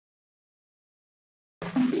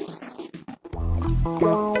Thank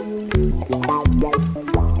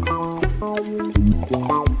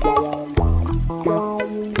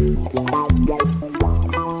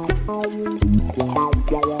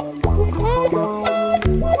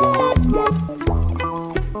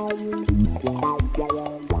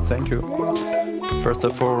you. First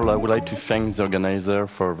of all, I would like to thank the organizer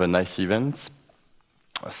for the nice events.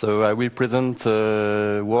 So I will present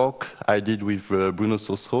work I did with Bruno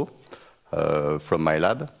Sosro from my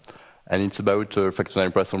lab. And it's about a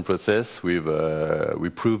fractional Poisson process. We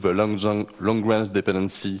prove a long-range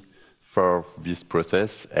dependency for this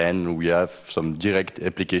process, and we have some direct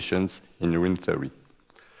applications in ring theory.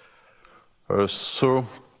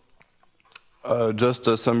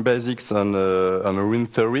 Just some basics on ring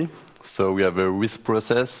theory. So we have a risk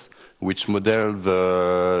process which models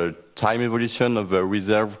the time evolution of a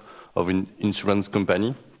reserve of an insurance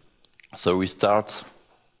company. So we start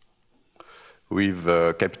with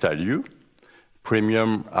capital U.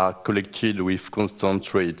 Premiums are collected with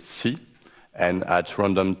constant rate C, and at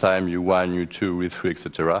random time U1, U2, U3,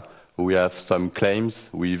 etc. we have some claims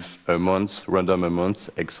with amounts, random amounts,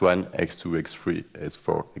 X1, X2, X3,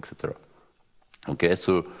 S4, etc. Okay,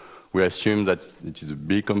 so we assume that it is a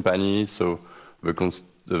big company, so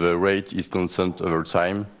the rate is constant over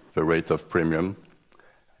time, the rate of premium,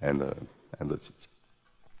 and that's it.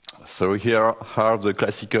 So here are the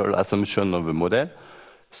classical assumptions of the model.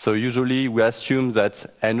 So usually we assume that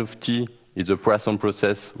n of t is a Poisson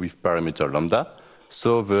process with parameter lambda.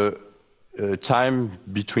 So the time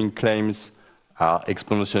between claims are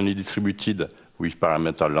exponentially distributed with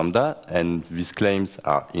parameter lambda, and these times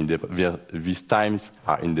are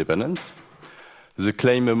independent. The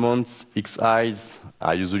claim amounts xi's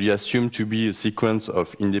are usually assumed to be a sequence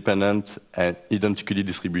of independent and identically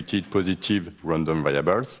distributed positive random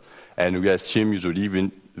variables, and we assume usually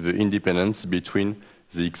the independence between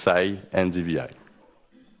the xi and the vi.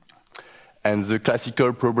 And the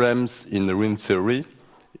classical problems in the ring theory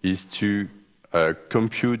is to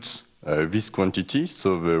compute this quantity,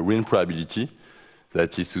 so the ring probability.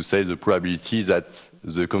 That is to say, the probability that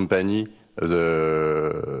the company,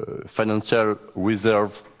 the financial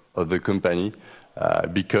reserve of the company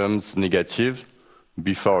becomes negative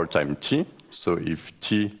before time t. So if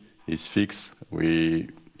t is fixed, we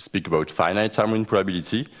speak about finite time ring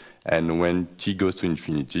probability, and when t goes to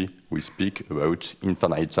infinity, we speak about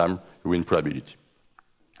infinite time ring probability.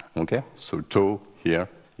 Okay, so tau here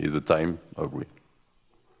is the time of ring.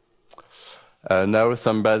 Now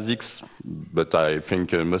some basics, but I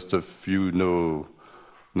think most of you know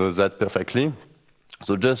that perfectly.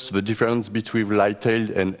 So just the difference between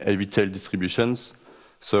light-tailed and heavy-tailed distributions.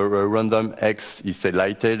 So a random x is a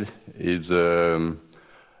light-tailed if the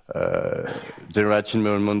generating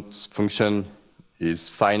moment function is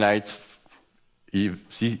finite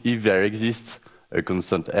if there exists a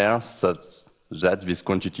constant r such that this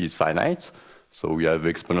quantity is finite. So we have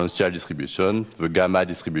the exponential distribution, the gamma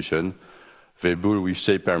distribution, the bool with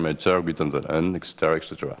shape parameter greater than n, etc.,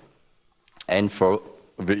 etc. And for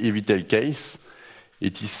the heavy-tailed case,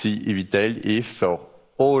 it is C heavy-tailed if for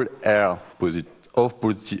all r all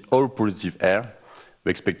positive r, the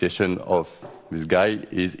expectation of this guy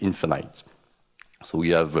is infinite. So we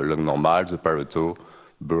have the log normal, the Pareto,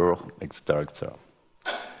 Burr, etc., etc.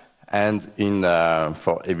 And in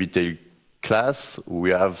for heavy-tailed class,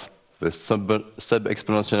 we have the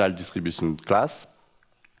sub-exponential distribution class.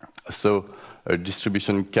 So a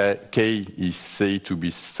distribution k is said to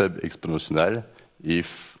be sub-exponential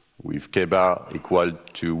if with k bar equal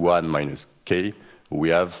to 1 minus k, we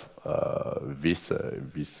have this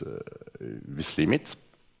limit.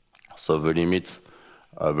 So the limit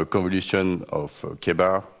of the convolution of k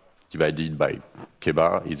bar divided by k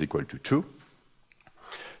bar is equal to 2.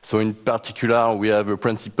 So in particular, we have a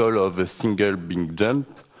principle of a single big jump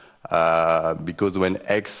because when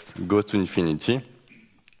x goes to infinity,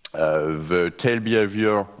 the tail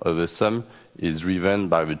behavior of the sum is driven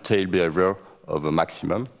by the tail behavior of a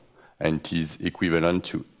maximum, and it is equivalent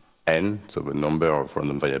to n, so the number of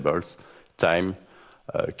random variables, time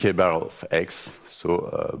k bar of x,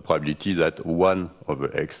 so probability that 1 over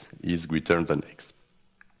x is greater than x.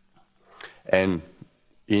 And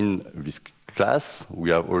in this class, we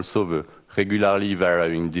have also the regularly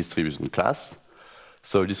varying distribution class.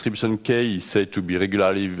 So distribution k is said to be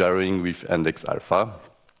regularly varying with index alpha.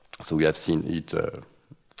 So we have seen it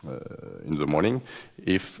in the morning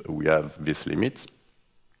if we have this limit.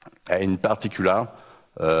 In particular,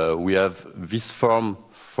 we have this form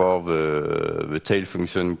for the tail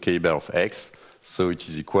function k bar of x. So it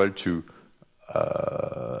is equal to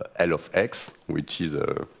L of x, which is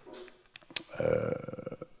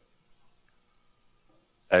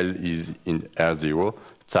L is in R0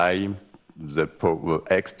 times the power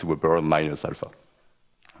x to the power minus alpha.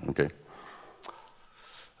 Okay.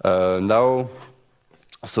 Now,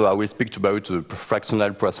 so I will speak about the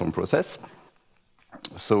fractional Poisson process.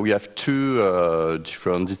 So we have two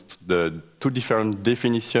different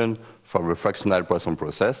definitions for the fractional Poisson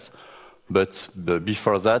process. But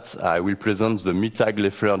before that, I will present the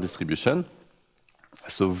Mittag-Leffler distribution.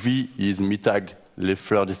 So V is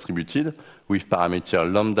Mittag-Leffler distributed with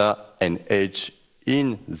parameter lambda and h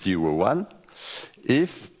in 0, 1.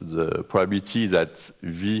 If the probability that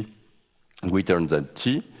V greater than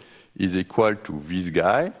t is equal to this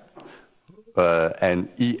guy, and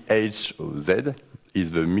EH of Z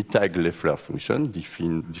is the Mittag-Leffler function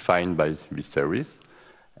defined by this series,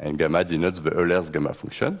 and gamma denotes the Euler's gamma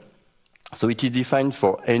function. So it is defined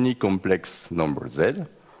for any complex number Z,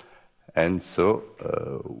 and so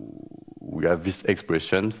we have this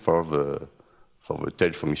expression for the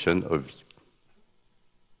tail function of V.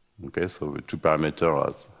 Okay, so the two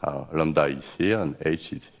parameters are lambda is here and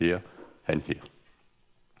h is here and here.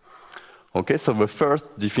 Okay, so the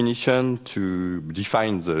first definition to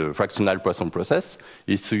define the fractional Poisson process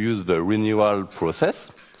is to use the renewal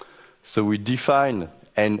process. So we define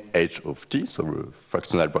NH of t, so the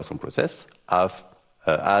fractional Poisson process, as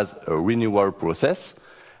a renewal process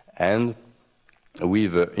and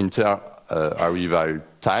with inter-arrival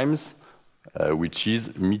times, which is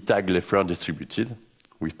Mittag-Leffler distributed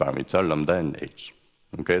with parameter lambda and h.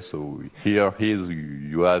 Okay, so here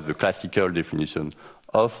you have the classical definition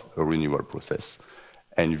of a renewal process.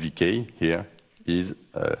 And Vk here is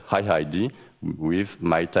high ID with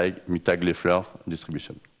Mittag-Leffler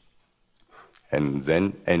distribution. And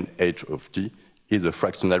then NH of t is a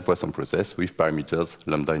fractional Poisson process with parameters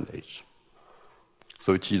lambda and h.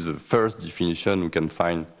 So it is the first definition we can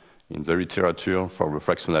find in the literature for the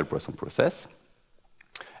fractional Poisson process.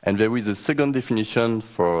 And there is a second definition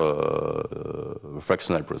for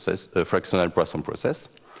fractional Poisson process.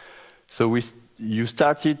 So you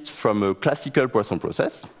started from a classical Poisson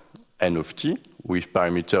process, n of t, with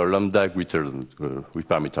parameter lambda greater than with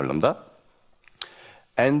parameter lambda.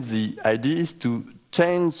 And the idea is to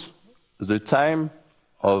change the time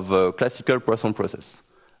of a classical Poisson process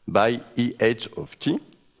by EH of t,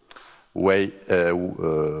 where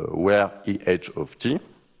EH of t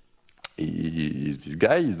is this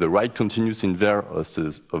guy, is the right continuous inverse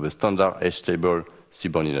of a standard H-table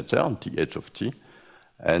subordinator, TH of t,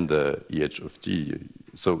 and EH of t.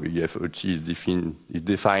 So EF of t is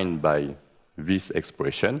defined by this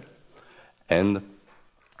expression, and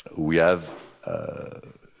we have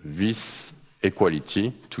this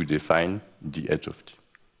equality to define dH of t.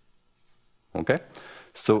 Okay?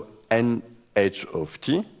 So NH of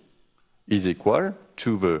t is equal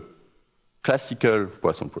to the classical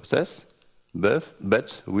Poisson process,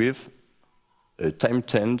 but with a time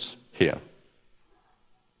change here.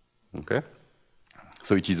 Okay?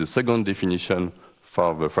 So it is the second definition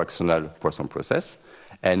for the fractional Poisson process,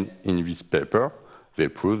 and in this paper they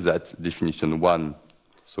prove that definition 1,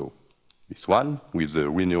 so this one with the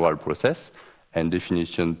renewal process, and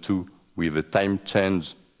definition 2 with a time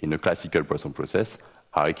change in a classical Poisson process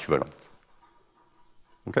are equivalent.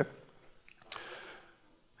 Okay?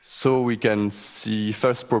 So we can see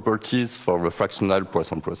first properties for the fractional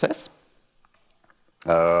Poisson process.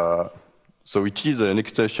 So it is an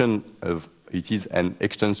extension of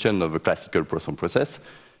a classical Poisson process,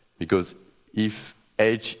 because if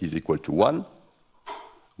h is equal to 1,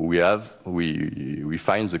 we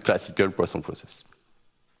find the classical Poisson process.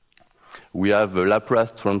 We have a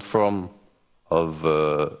Laplace transform of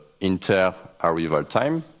inter-arrival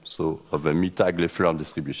time, so of a Mittag-Leffler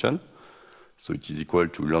distribution. So it is equal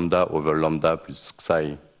to lambda over lambda plus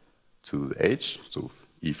psi to h. So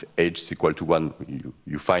if h is equal to 1,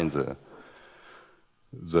 you find the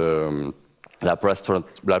Laplace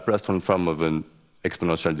transform of an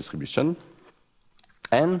exponential distribution.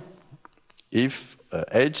 And if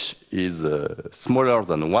h is smaller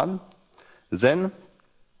than 1, then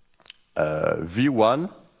V1,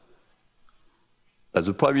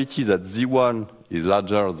 the probability that Z1 is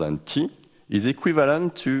larger than t is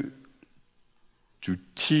equivalent to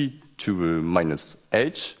t to the minus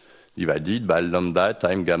h divided by lambda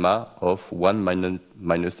times gamma of 1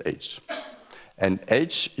 minus h. And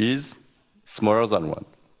h is smaller than 1.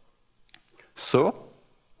 So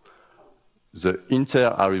the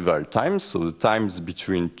inter-arrival times, so the times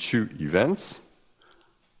between two events,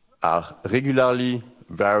 are regularly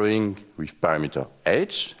varying with parameter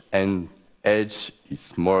h, and h is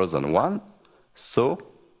smaller than 1, so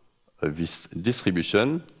this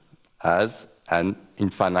distribution has an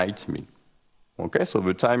infinite mean. Okay, so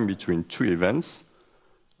the time between two events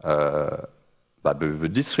but the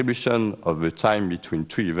distribution of the time between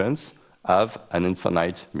two events have an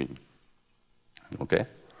infinite mean. Okay?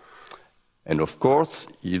 And of course,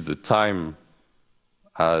 if the time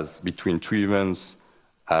between two events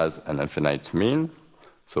has an infinite mean,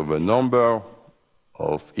 so the number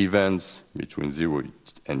of events between 0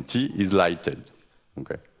 and t is lighted.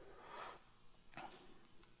 Okay?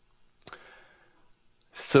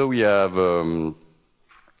 So we have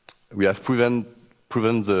proven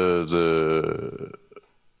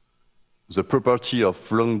the property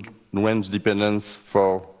of long-range dependence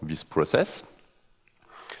for this process.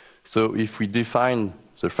 So if we define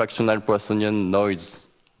the fractional Poissonian noise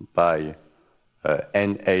by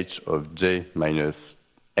nh of j minus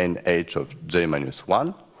nh of j minus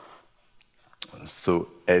 1, so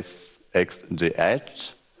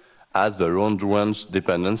Sxjh has the long-range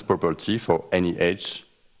dependence property for any h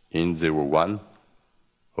in 0, 1.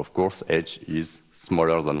 Of course, h is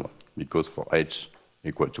smaller than 1, because for h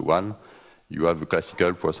equal to 1, you have the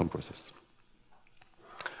classical Poisson process.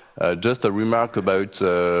 Just a remark about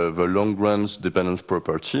the long-range dependence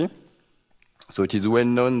property. So it is well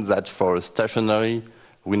known that for a stationary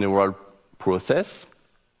renewal process,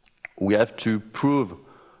 we have to prove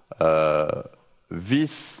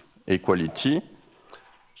this equality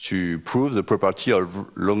to prove the property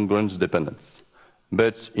of long-range dependence.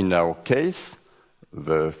 But in our case,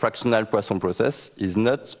 the fractional Poisson process is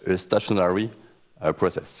not a stationary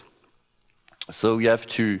process. So we have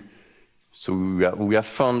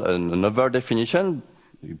found another definition,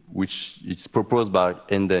 which is proposed by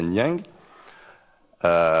Ende and Yang,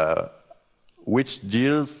 which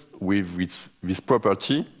deals with this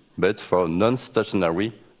property, but for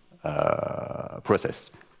non-stationary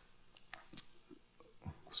process.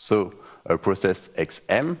 So a process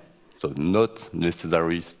Xm, so not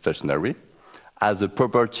necessarily stationary, has a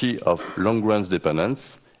property of long-range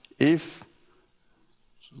dependence if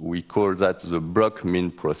we call that the block mean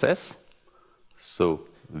process. So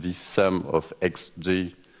this sum of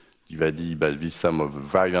xj divided by this sum of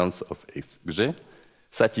variance of xj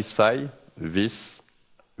satisfy this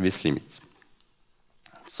limit.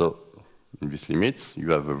 So in this limit, you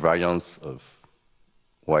have a variance of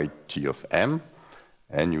yt of m,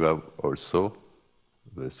 and you have also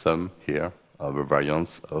the sum here of a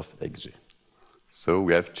variance of xj. So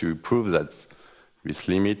we have to prove that this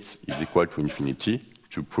limit is equal to infinity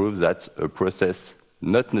to prove that a process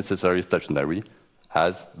not necessarily stationary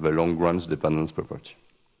has the long-range dependence property.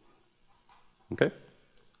 Okay?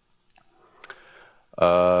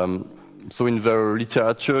 So in the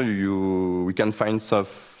literature, we can find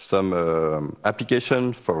some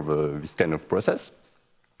application for this kind of process,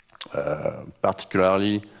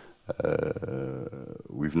 particularly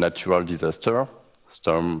with natural disaster,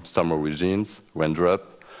 storm origins,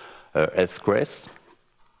 raindrop, earthquakes.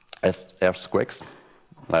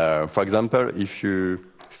 For example, if you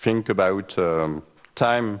think about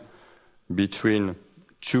time between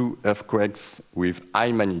two earthquakes with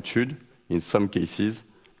high magnitude, in some cases,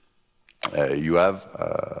 you have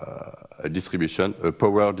a distribution, a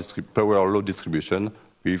power law distribution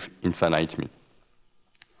with infinite mean.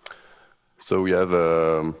 So we have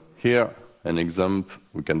here an example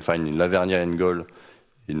we can find in Lavernia and Gall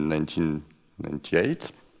in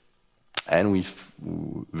 1998, and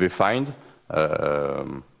they find a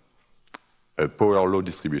power law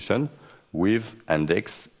distribution with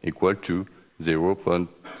index equal to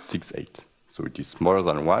 0.68. So it is smaller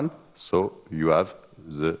than 1, so you have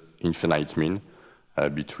the infinite mean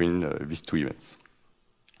between these two events.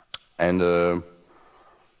 And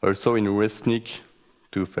also in Resnick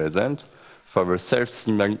 2000, for the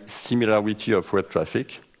self-similarity of road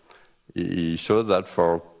traffic, it shows that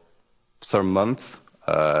for some months,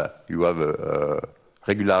 you have a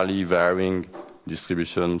regularly varying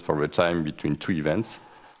distribution for the time between two events,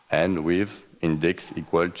 and with index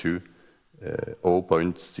equal to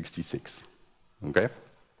 0.66. Okay?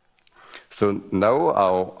 So now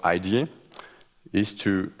our idea is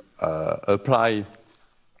to apply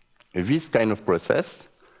this kind of process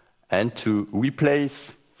and to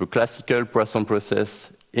replace the classical Poisson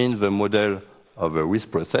process in the model of a risk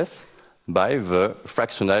process by the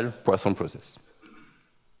fractional Poisson process.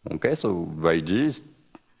 Okay, so the idea is,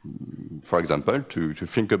 for example, to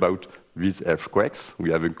think about these earthquakes. We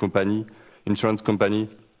have a insurance company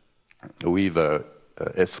with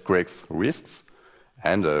earthquakes risks,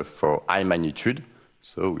 and for high magnitude,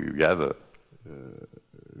 so we have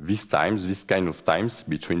this kind of times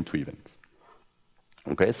between two events.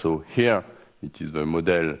 Okay, so here it is the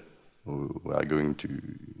model we are going to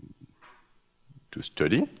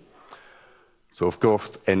study. So of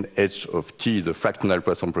course, NH of t is a fractional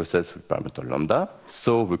Poisson process with parameter lambda.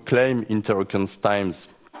 So the claim interoccurrence times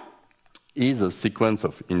is a sequence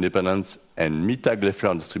of independence and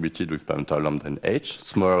Mittag-Leffler distributed with parameter lambda and h,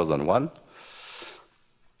 smaller than 1.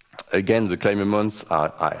 Again, the claim amounts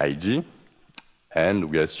are IIG, and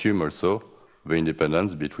we assume also the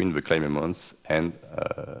independence between the claim amounts and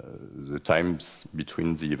the times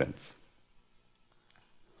between the events.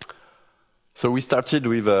 So we started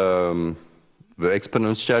with the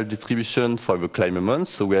exponential distribution for the claim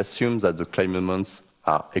amounts. So we assume that the claim amounts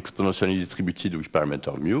are exponentially distributed with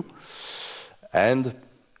parameter mu. And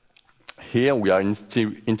here we are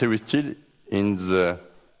interested in the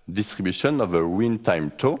distribution of the win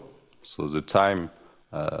time tau. So the time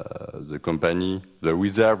the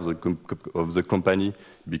reserve of the company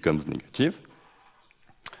becomes negative.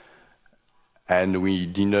 And we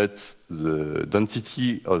denote the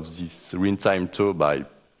density of this win time tau by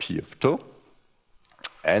P of tau.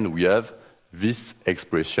 And we have this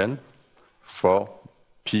expression for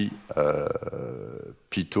P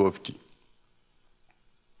tau of t.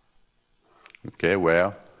 Okay,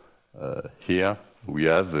 where here we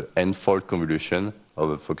have the n-fold convolution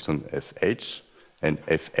of a function fh, and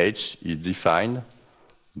fh is defined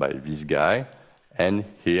by this guy, and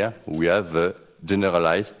here we have the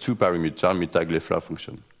generalized two-parameter Mittag-Leffler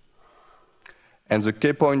function. And the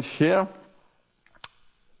key point here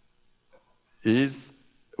is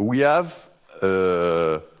we have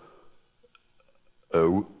nh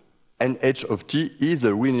of t is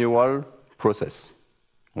a renewal process.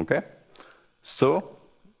 Okay? So,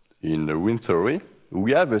 in the ring theory,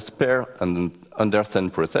 we have a spare and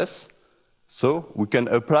understand process, so we can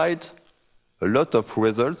apply a lot of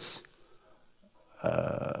results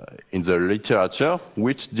in the literature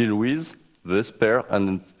which deal with the spare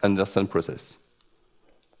and understand process.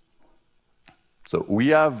 So we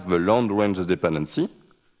have the long range dependency,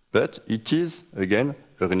 but it is, again,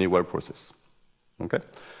 a renewal process. Okay?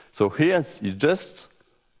 So here it's just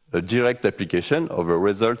a direct application of the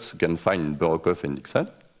results you can find in Borokov and Dixon,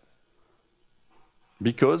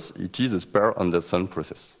 because it is a spare understand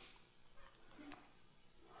process.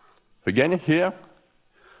 Again, here,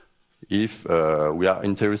 if we are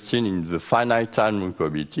interested in the finite time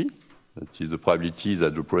probability, that is the probability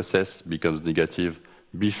that the process becomes negative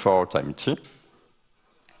before time t,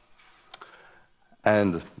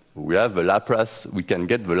 and we have the Laplace, we can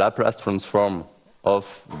get the Laplace transform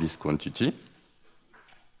of this quantity,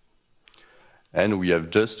 and we have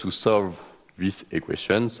just to solve this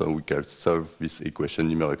equation, so we can solve this equation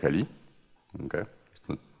numerically. Okay,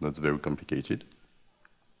 it's not very complicated.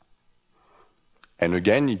 And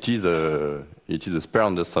again, it is a spare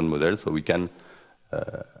understand model, so we can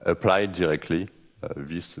apply directly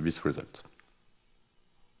this result.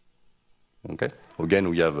 Okay. Again,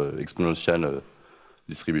 we have an exponential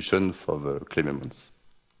distribution for the claim amounts.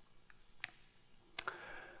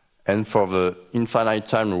 And for the infinite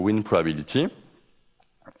time win probability,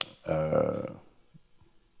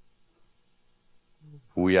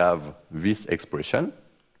 we have this expression.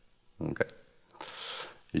 Okay.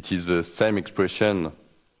 It is the same expression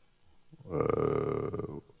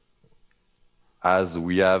as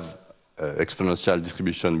we have exponential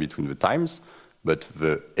distribution between the times, but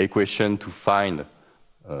the equation to find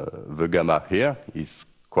the gamma here is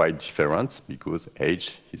quite different because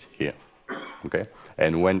h is here. Okay?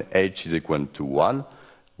 And when h is equal to 1,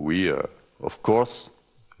 we, of course,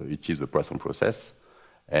 it is the Poisson process,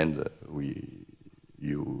 and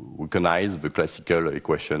you recognize the classical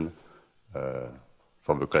equation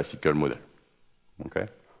for the classical model. Okay?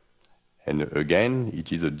 And again,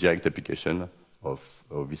 it is a direct application of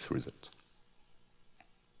this result.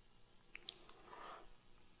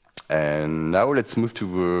 And now let's move to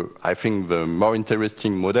the, I think, the more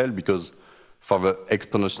interesting model, because for the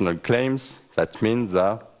exponential claims, that means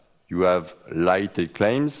that you have lighted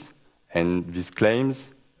claims, and these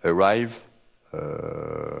claims arrive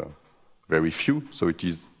very few, so it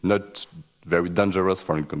is not very dangerous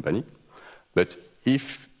for a company. But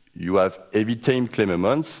if you have heavy time claim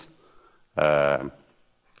amounts,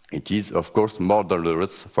 it is, of course, more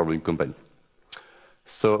dangerous for the company.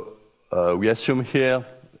 So we assume here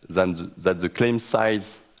that the claim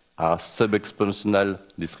size are sub-exponential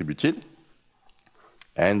distributed,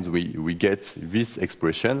 and we get this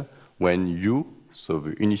expression when u, so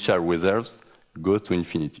the initial reserves, go to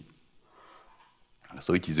infinity.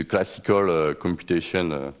 So it is a classical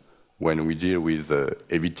computation when we deal with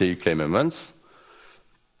heavy claim amounts.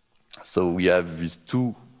 So we have these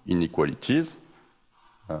two inequalities.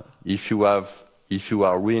 If you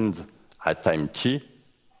are wind at time t,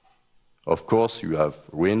 of course you have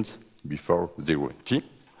wind before 0 t,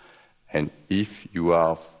 And if you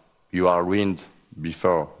are ruined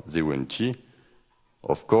before 0 and t,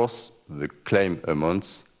 of course, the claim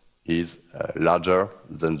amount is larger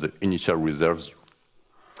than the initial reserves u.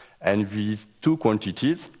 And these two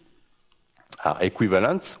quantities are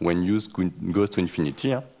equivalent when u goes to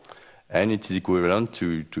infinity, and it is equivalent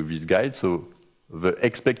to this guide. So the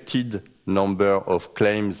expected number of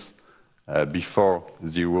claims before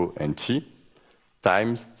 0 and t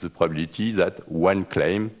times the probability that one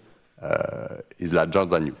claim is larger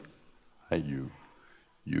than u.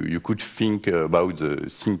 You could think about the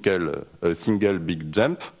single big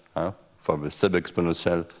jump for the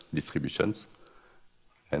sub-exponential distributions,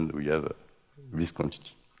 and we have this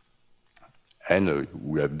quantity. And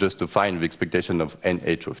we have just to find the expectation of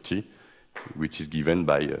nh of t, which is given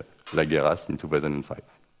by Laguerras in 2005.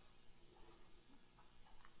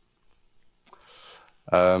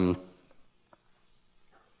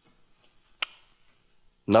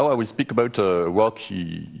 Now I will speak about work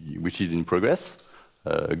which is in progress,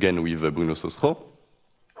 again with Bruno Sosro.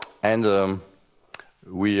 And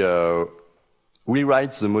we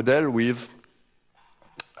write the model with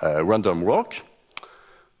random walk.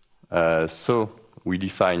 So we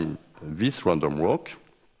define this random walk.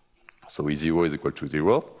 So E0 is equal to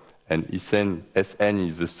 0, and Sn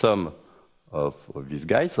is the sum of this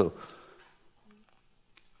guy. So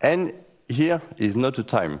n here is not a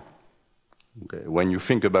time. Okay. When you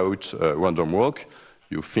think about random walk,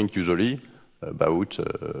 you think usually about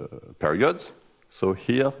periods. So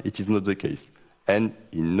here it is not the case. N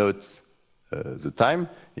is not the time,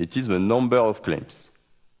 it is the number of claims.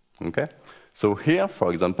 Okay? So here,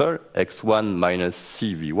 for example, x1 minus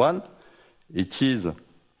cv1, it is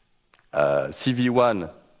cv1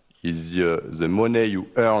 is the money you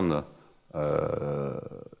earn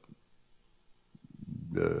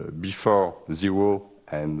before 0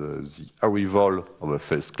 and the arrival of the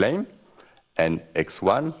first claim, and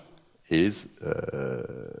x1 is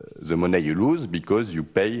the money you lose because you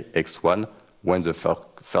pay x1 when the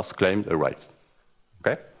first claim arrives.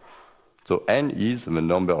 Okay? So n is the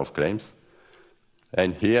number of claims,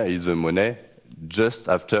 and here is the money just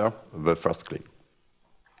after the first claim.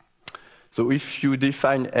 So if you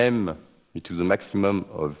define m to the maximum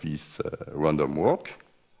of this random walk,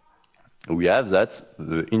 we have that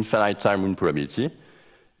the infinite time mean probability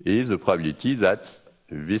is the probability that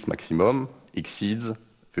this maximum exceeds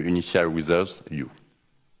the initial reserves u.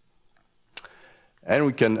 And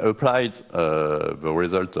we can apply the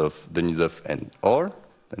result of Denisov and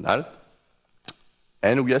al.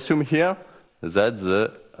 And we assume here that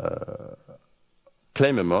the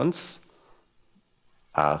claim amounts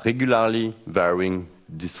are regularly varying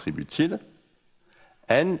distributed,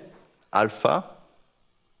 and alpha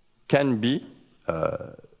can be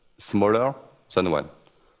smaller than 1.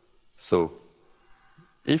 So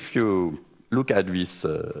if you look at this,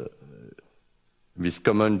 this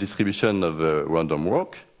common distribution of a random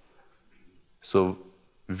walk, so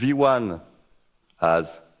V1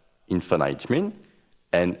 has infinite mean,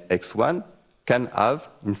 and X1 can have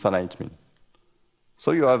infinite mean.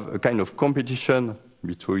 So you have a kind of competition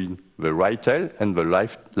between the right tail and the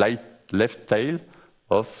left tail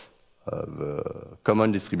of the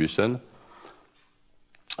common distribution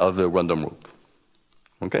of the random walk.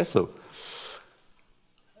 Okay, so,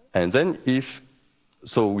 and then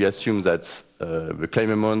so we assume that the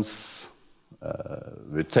claim amounts,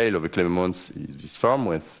 the tail of the claim amounts is this form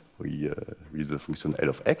with the function L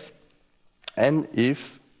of x. And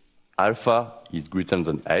if alpha is greater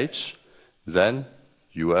than h, then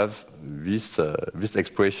you have this, this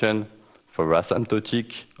expression for the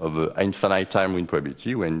asymptotic of the infinite time mean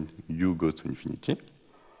probability when u goes to infinity.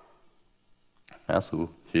 And so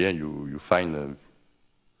here you find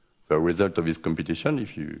the result of this computation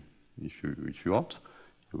if you want.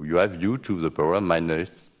 You have u to the power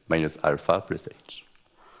minus alpha plus h.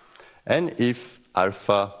 And if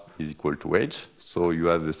alpha is equal to h, so you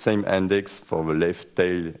have the same index for the left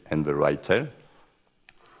tail and the right tail,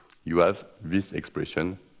 you have this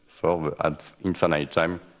expression for the infinite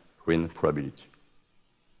time mean probability.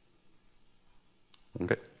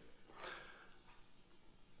 Okay.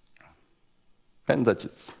 And that's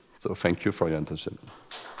it. So thank you for your attention.